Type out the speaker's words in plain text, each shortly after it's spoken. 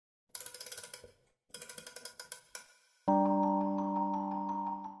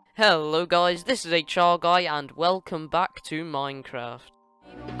Hello guys, this is Hrguy and welcome back to Minecraft.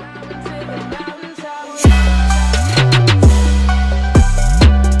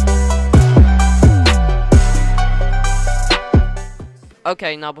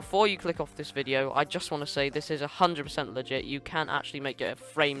 Okay, now before you click off this video, I just want to say this is 100% legit. You can actually make your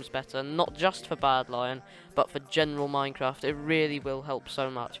frames better, not just for Badlion, but for general Minecraft. It really will help so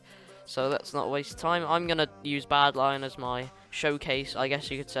much. So let's not waste time. I'm going to use Badlion as my showcase, I guess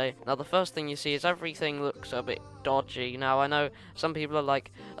you could say. Now the first thing you see is everything looks a bit dodgy. Now I know some people are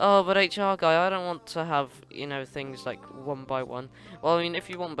like, oh, but Hrguy, I don't want to have, things like one by one. Well, I mean, if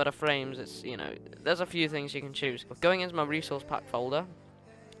you want better frames, it's, there's a few things you can choose. Going into my resource pack folder,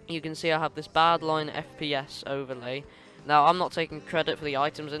 you can see I have this Badlion FPS overlay. Now I'm not taking credit for the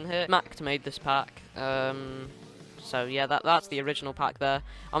items in here. Mac made this pack. So yeah, that's the original pack there.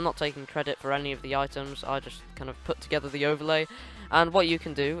 I'm not taking credit for any of the items, I just kind of put together the overlay. And what you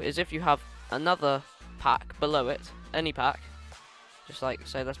can do is if you have another pack below it, any pack, just like,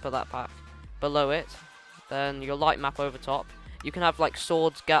 say let's put that pack below it, then your light map over top, you can have like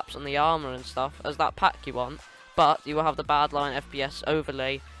swords, gaps and the armor and stuff as that pack you want, but you will have the Badlion FPS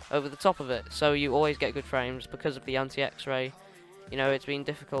overlay over the top of it, so you always get good frames because of the anti-X-ray. It's been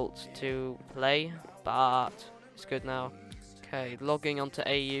difficult to play, but it's good now. Okay, logging onto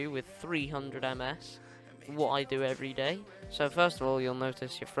AU with 300 ms, what I do every day. So first of all, you'll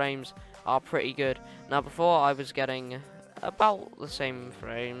notice your frames are pretty good. Now before I was getting about the same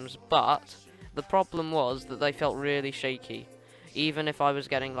frames, but the problem was that they felt really shaky. Even if I was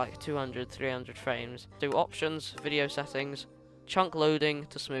getting like 200, 300 frames. Do options, video settings, chunk loading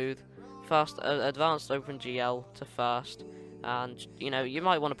to smooth, fast, advanced OpenGL to fast, and you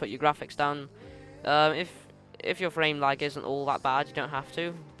might want to put your graphics down. If your frame lag isn't all that bad, you don't have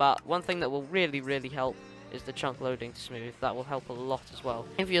to, but one thing that will really help is the chunk loading to smooth. That will help a lot as well.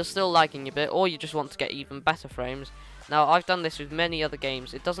 If you're still lagging a bit, or you just want to get even better frames, now I've done this with many other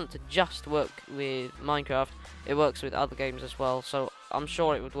games. It doesn't just work with Minecraft, it works with other games as well, so I'm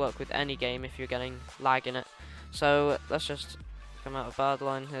sure it would work with any game if you're getting lag in it. So let's just come out of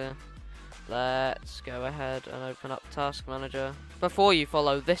Badlion here. Let's go ahead and open up Task Manager. Before you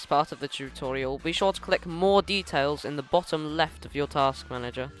follow this part of the tutorial, be sure to click more details in the bottom left of your Task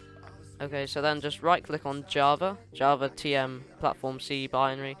Manager. Okay, so then just right click on Java TM Platform C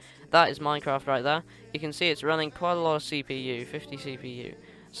binary. That is Minecraft right there. You can see it's running quite a lot of CPU, 50 CPU.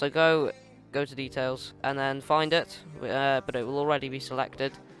 So go to details and then find it, but it will already be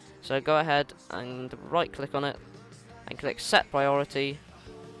selected. So go ahead and right click on it and click Set Priority.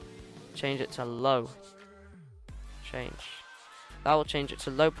 Change it to low. That will change it to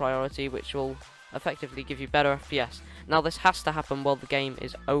low priority, which will effectively give you better FPS. Now this has to happen while the game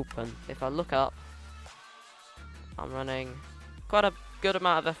is open. If I look up, I'm running quite a good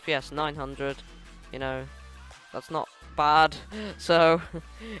amount of FPS, 900. That's not bad. So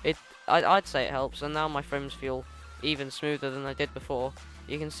I'd say it helps. And now my frames feel even smoother than they did before.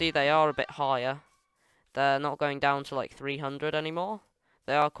 You can see they are a bit higher. They're not going down to like 300 anymore.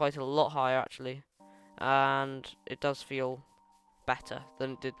 They are quite a lot higher actually, and it does feel better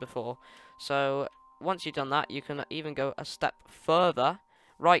than it did before. So once you've done that, you can even go a step further,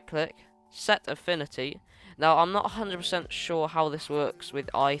 right click, set affinity. Now I'm not 100% sure how this works with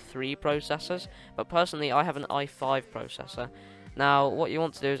i3 processors, but personally I have an i5 processor. Now what you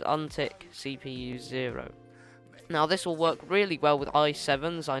want to do is untick CPU 0. Now this will work really well with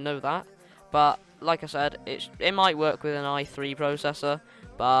i7s, I know that, but like I said, it might work with an i3 processor,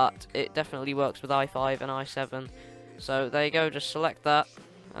 but it definitely works with i5 and i7. So there you go, just select that,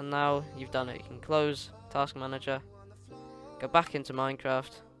 and now you've done it. You can close Task Manager, go back into Minecraft,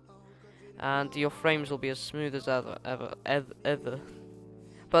 and your frames will be as smooth as ever.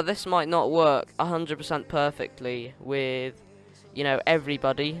 But this might not work 100% perfectly with,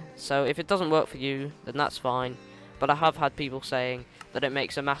 everybody. So if it doesn't work for you, then that's fine. But I have had people saying that it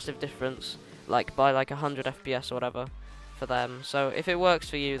makes a massive difference, like by like 100 FPS or whatever for them. So if it works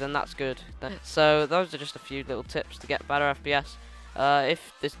for you, then that's good. So those are just a few little tips to get better FPS.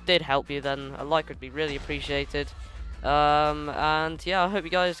 If this did help you, then a like would be really appreciated. And yeah, I hope you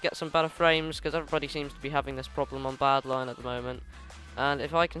guys get some better frames, because everybody seems to be having this problem on Badlion at the moment. And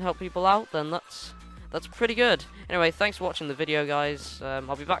if I can help people out, then that's pretty good. Anyway, thanks for watching the video, guys.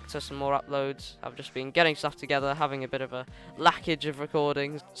 I'll be back to some more uploads. I've just been getting stuff together, having a bit of a lackage of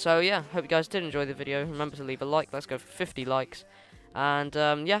recordings. So yeah, hope you guys did enjoy the video. Remember to leave a like. Let's go for 50 likes. And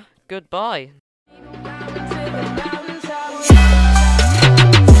yeah, goodbye.